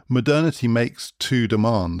 Modernity makes two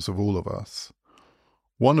demands of all of us,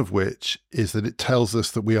 one of which is that it tells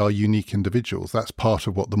us that we are unique individuals. That's part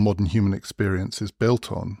of what the modern human experience is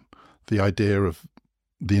built on, the idea of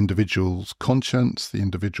the individual's conscience, the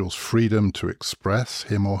individual's freedom to express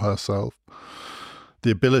him or herself,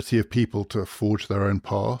 the ability of people to forge their own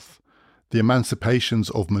path. The emancipations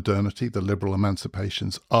of modernity, the liberal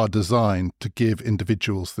emancipations, are designed to give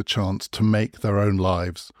individuals the chance to make their own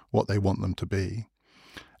lives what they want them to be.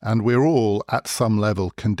 And we're all, at some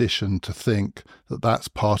level, conditioned to think that that's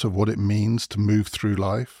part of what it means to move through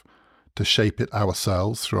life, to shape it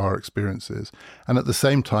ourselves through our experiences. And at the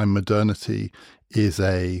same time, modernity is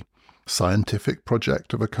a scientific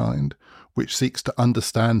project of a kind, which seeks to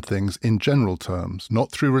understand things in general terms,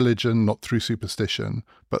 not through religion, not through superstition,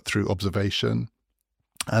 but through observation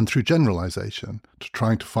and through generalization, to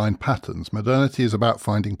trying to find patterns. Modernity is about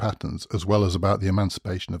finding patterns as well as about the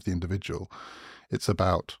emancipation of the individual. It's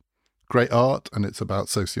about great art and it's about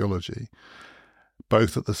sociology,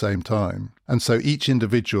 both at the same time. And so each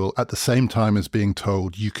individual, at the same time as being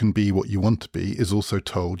told you can be what you want to be, is also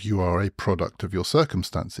told you are a product of your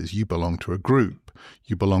circumstances. You belong to a group.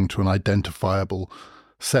 You belong to an identifiable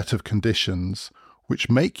set of conditions which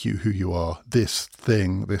make you who you are, this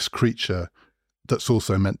thing, this creature that's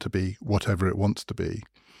also meant to be whatever it wants to be.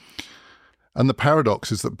 And the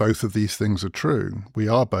paradox is that both of these things are true. We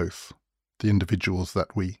are both the individuals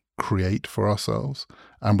that we create for ourselves,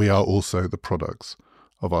 and we are also the products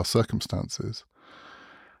of our circumstances.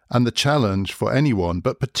 And the challenge for anyone,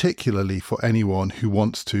 but particularly for anyone who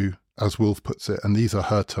wants to, as Woolf puts it, and these are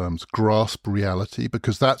her terms, grasp reality,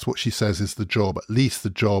 because that's what she says is the job, at least the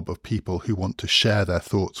job of people who want to share their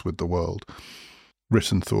thoughts with the world,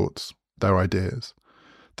 written thoughts, their ideas.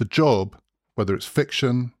 The job, whether it's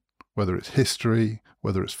fiction, whether it's history,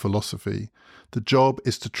 whether it's philosophy, the job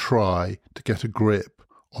is to try to get a grip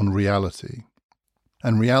on reality.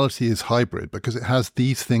 And reality is hybrid because it has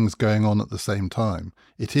these things going on at the same time.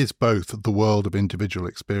 It is both the world of individual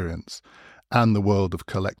experience and the world of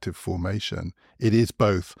collective formation. It is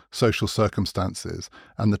both social circumstances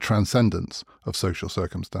and the transcendence of social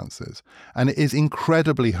circumstances. And it is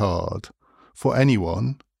incredibly hard for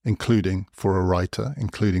anyone, including for a writer,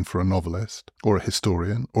 including for a novelist or a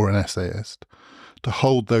historian or an essayist, to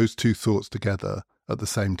hold those two thoughts together at the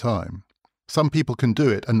same time. Some people can do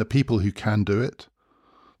it, and the people who can do it,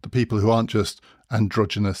 the people who aren't just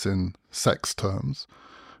androgynous in sex terms,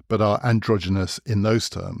 but are androgynous in those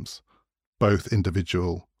terms, both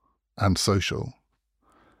individual and social,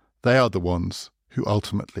 they are the ones who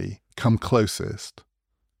ultimately come closest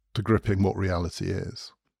to gripping what reality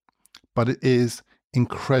is. But it is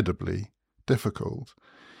incredibly difficult.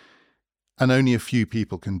 And only a few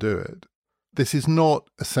people can do it. This is not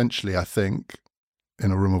essentially, I think,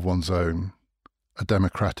 in a room of one's own, a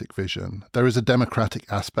democratic vision. There is a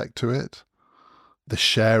democratic aspect to it, the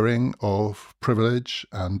sharing of privilege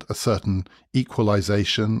and a certain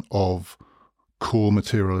equalization of core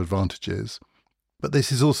material advantages. But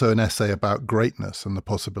this is also an essay about greatness and the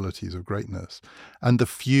possibilities of greatness, and the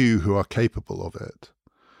few who are capable of it.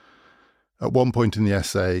 At one point in the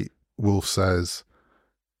essay, Woolf says,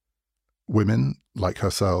 women, like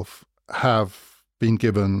herself, have been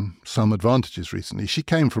given some advantages recently. She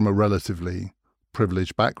came from a relatively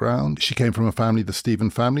privileged background. She came from a family, the Stephen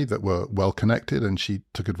family, that were well connected, and she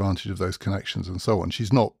took advantage of those connections and so on.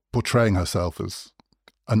 She's not portraying herself as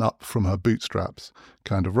an up from her bootstraps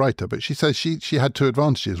kind of writer, but she says she had two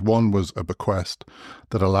advantages. One was a bequest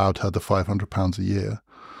that allowed her the £500 a year,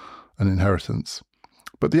 an inheritance.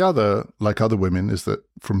 But the other, like other women, is that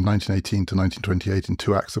from 1918 to 1928 in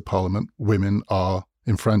 2 Acts of Parliament, women are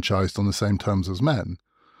enfranchised on the same terms as men.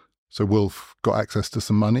 So Woolf got access to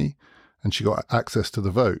some money and she got access to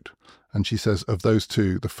the vote. And she says of those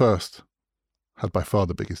two, the first had by far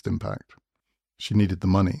the biggest impact. She needed the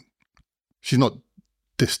money. She's not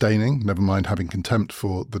disdaining, never mind having contempt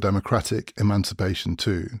for the democratic emancipation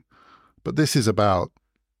too. But this is about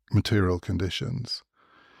material conditions.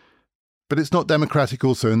 But it's not democratic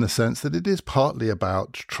also in the sense that it is partly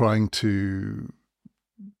about trying to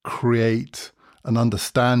create an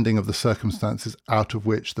understanding of the circumstances out of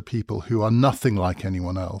which the people who are nothing like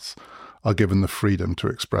anyone else are given the freedom to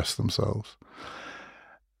express themselves.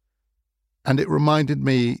 And it reminded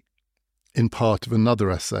me in part of another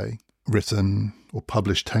essay written or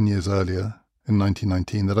published 10 years earlier in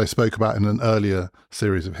 1919 that I spoke about in an earlier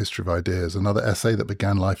series of History of Ideas, another essay that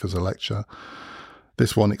began life as a lecture.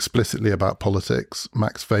 This one explicitly about politics,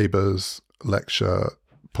 Max Weber's lecture,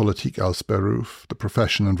 Politik als Beruf, the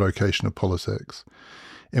profession and vocation of politics,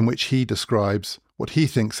 in which he describes what he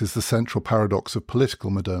thinks is the central paradox of political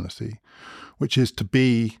modernity, which is to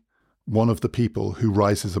be one of the people who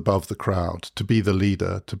rises above the crowd, to be the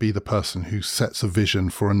leader, to be the person who sets a vision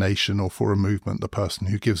for a nation or for a movement, the person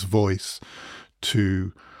who gives voice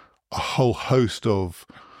to a whole host of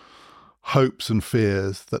hopes and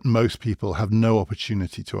fears that most people have no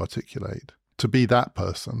opportunity to articulate. To be that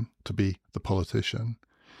person, to be the politician,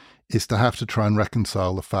 is to have to try and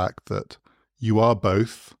reconcile the fact that you are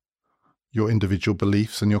both your individual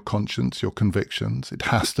beliefs and your conscience, your convictions. It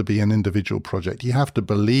has to be an individual project. You have to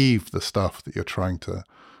believe the stuff that you're trying to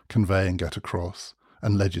convey and get across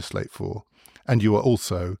and legislate for. And you are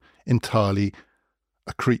also entirely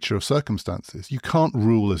a creature of circumstances. You can't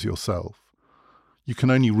rule as yourself. You can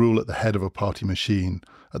only rule at the head of a party machine,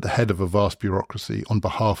 at the head of a vast bureaucracy, on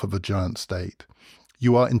behalf of a giant state.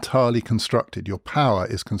 You are entirely constructed. Your power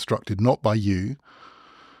is constructed not by you,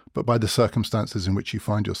 but by the circumstances in which you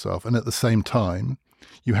find yourself. And at the same time,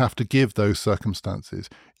 you have to give those circumstances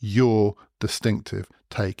your distinctive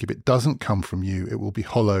take. If it doesn't come from you, it will be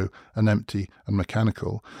hollow and empty and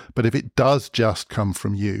mechanical. But if it does just come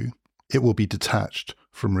from you, it will be detached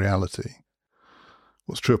from reality.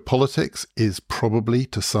 What's true of politics is probably,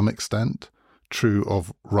 to some extent, true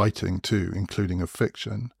of writing too, including of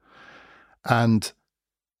fiction. And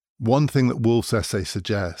one thing that Woolf's essay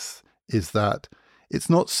suggests is that it's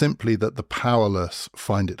not simply that the powerless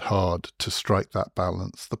find it hard to strike that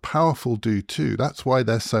balance. The powerful do too. That's why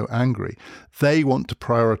they're so angry. They want to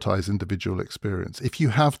prioritize individual experience. If you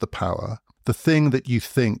have the power, the thing that you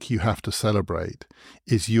think you have to celebrate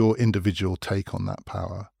is your individual take on that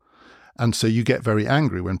power. And so you get very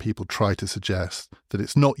angry when people try to suggest that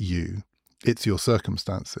it's not you, it's your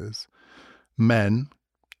circumstances. Men,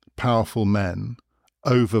 powerful men,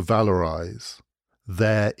 over-valorize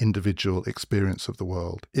their individual experience of the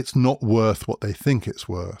world. It's not worth what they think it's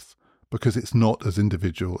worth because it's not as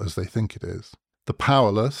individual as they think it is. The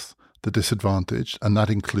powerless, the disadvantaged, and that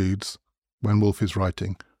includes, when Woolf is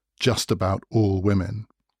writing, just about all women,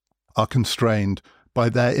 are constrained by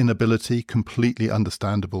their inability, completely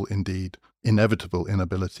understandable indeed, inevitable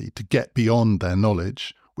inability to get beyond their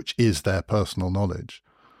knowledge, which is their personal knowledge,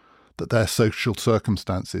 that their social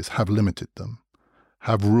circumstances have limited them,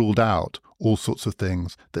 have ruled out all sorts of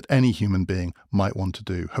things that any human being might want to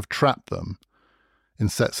do, have trapped them in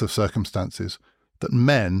sets of circumstances that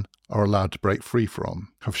men are allowed to break free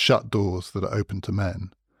from, have shut doors that are open to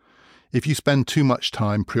men. If you spend too much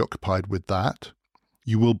time preoccupied with that,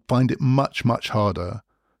 you will find it much, much harder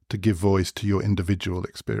to give voice to your individual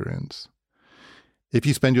experience. If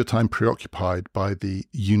you spend your time preoccupied by the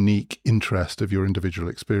unique interest of your individual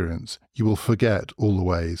experience, you will forget all the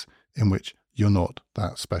ways in which you're not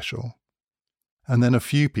that special. and then a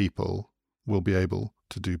few people will be able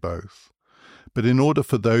to do both. But in order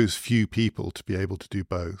for those few people to be able to do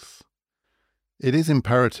both, it is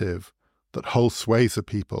imperative that whole swathes of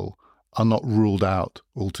people are not ruled out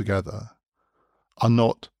altogether, are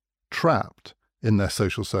not trapped in their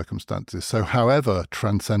social circumstances. So however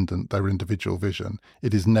transcendent their individual vision,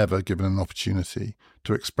 it is never given an opportunity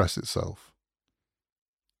to express itself.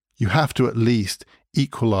 You have to at least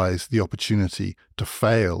equalize the opportunity to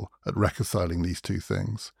fail at reconciling these two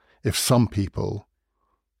things if some people,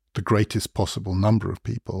 the greatest possible number of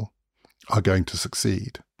people, are going to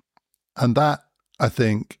succeed. And that, I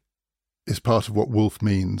think, is part of what Woolf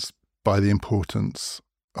means by the importance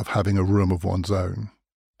of having a room of one's own.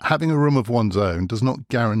 Having a room of one's own does not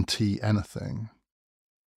guarantee anything.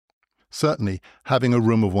 Certainly, having a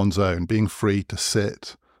room of one's own, being free to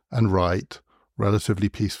sit and write relatively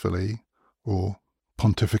peacefully, or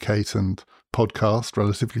pontificate and podcast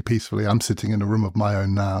relatively peacefully. I'm sitting in a room of my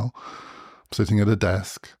own now. I'm sitting at a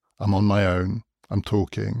desk. I'm on my own. I'm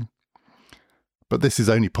talking. But this is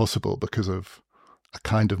only possible because of a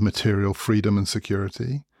kind of material freedom and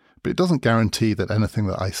security. But it doesn't guarantee that anything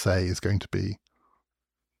that I say is going to be,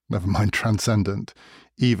 never mind transcendent,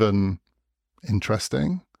 even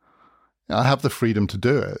interesting. I have the freedom to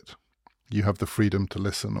do it. You have the freedom to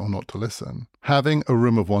listen or not to listen. Having a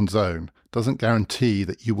room of one's own doesn't guarantee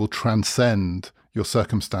that you will transcend your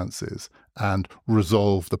circumstances and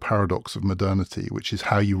resolve the paradox of modernity, which is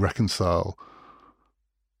how you reconcile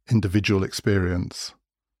individual experience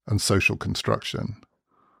and social construction.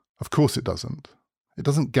 Of course it doesn't. It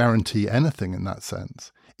doesn't guarantee anything in that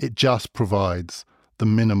sense. It just provides the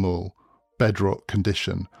minimal bedrock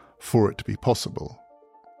condition for it to be possible.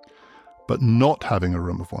 But not having a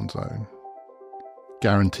room of one's own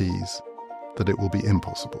guarantees that it will be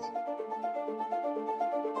impossible.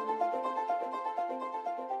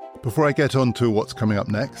 Before I get on to what's coming up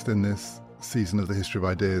next in this season of the History of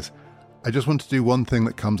Ideas, I just want to do one thing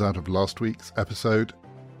that comes out of last week's episode.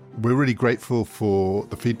 We're really grateful for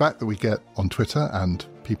the feedback that we get on Twitter and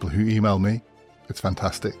people who email me. It's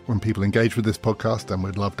fantastic when people engage with this podcast, and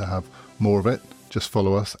we'd love to have more of it. Just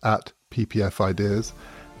follow us at PPF Ideas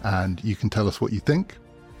and you can tell us what you think.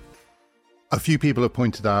 A few people have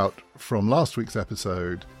pointed out from last week's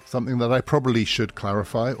episode something that I probably should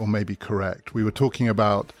clarify or maybe correct. We were talking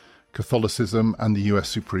about Catholicism and the US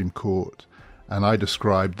Supreme Court, and I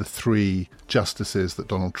described the three justices that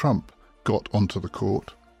Donald Trump got onto the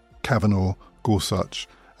court, Kavanaugh, Gorsuch,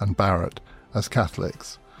 and Barrett, as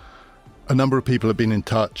Catholics. A number of people have been in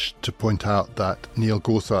touch to point out that Neil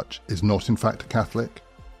Gorsuch is not in fact a Catholic.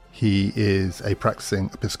 He is a practicing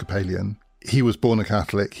Episcopalian. He was born a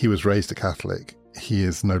Catholic, he was raised a Catholic. He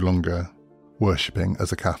is no longer worshipping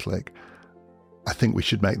as a Catholic. I think we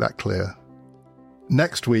should make that clear.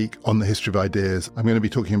 Next week on the History of Ideas, I'm going to be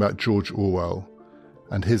talking about George Orwell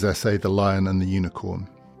and his essay, The Lion and the Unicorn,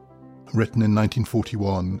 written in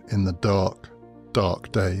 1941 in the dark,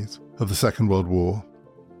 dark days of the Second World War.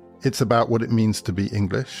 It's about what it means to be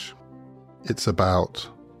English. It's about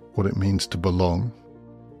what it means to belong.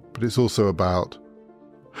 But it's also about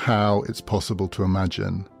how it's possible to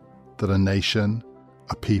imagine that a nation,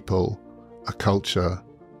 a people, a culture,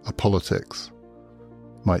 a politics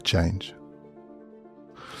might change.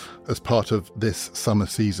 As part of this summer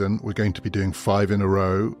season, we're going to be doing 5 in a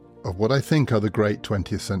row of what I think are the great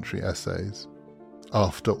 20th century essays.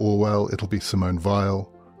 After Orwell, it'll be Simone Weil,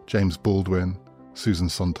 James Baldwin, Susan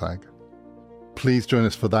Sontag. Please join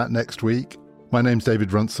us for that next week. My name's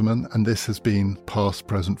David Runciman, and this has been Past,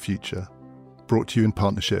 Present, Future, brought to you in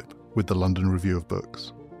partnership with the London Review of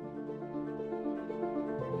Books.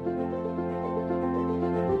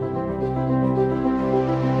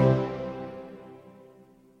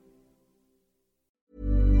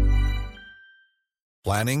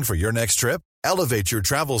 Planning for your next trip? Elevate your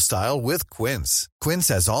travel style with Quince. Quince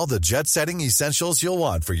has all the jet-setting essentials you'll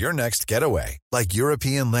want for your next getaway, like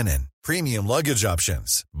European linen, premium luggage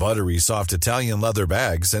options, buttery soft Italian leather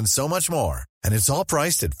bags, and so much more. And it's all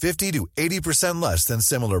priced at 50 to 80% less than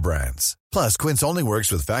similar brands. Plus, Quince only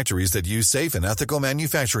works with factories that use safe and ethical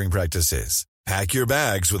manufacturing practices. Pack your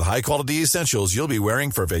bags with high-quality essentials you'll be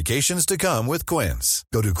wearing for vacations to come with Quince.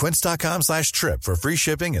 Go to quince.com/trip for free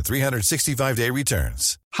shipping and 365-day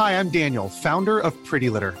returns. Hi, I'm Daniel, founder of Pretty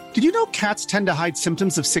Litter. Did you know cats tend to hide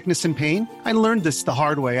symptoms of sickness and pain? I learned this the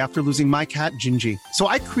hard way after losing my cat, Gingy. So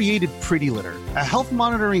I created Pretty Litter, a health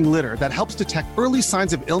monitoring litter that helps detect early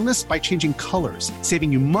signs of illness by changing colors,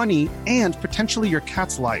 saving you money and potentially your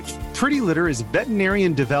cat's life. Pretty Litter is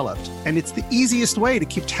veterinarian developed, and it's the easiest way to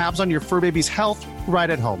keep tabs on your fur baby's health right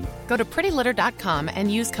at home. Go to prettylitter.com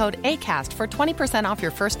and use code ACAST for 20% off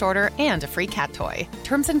your first order and a free cat toy.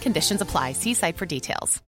 Terms and conditions apply. See site for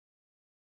details.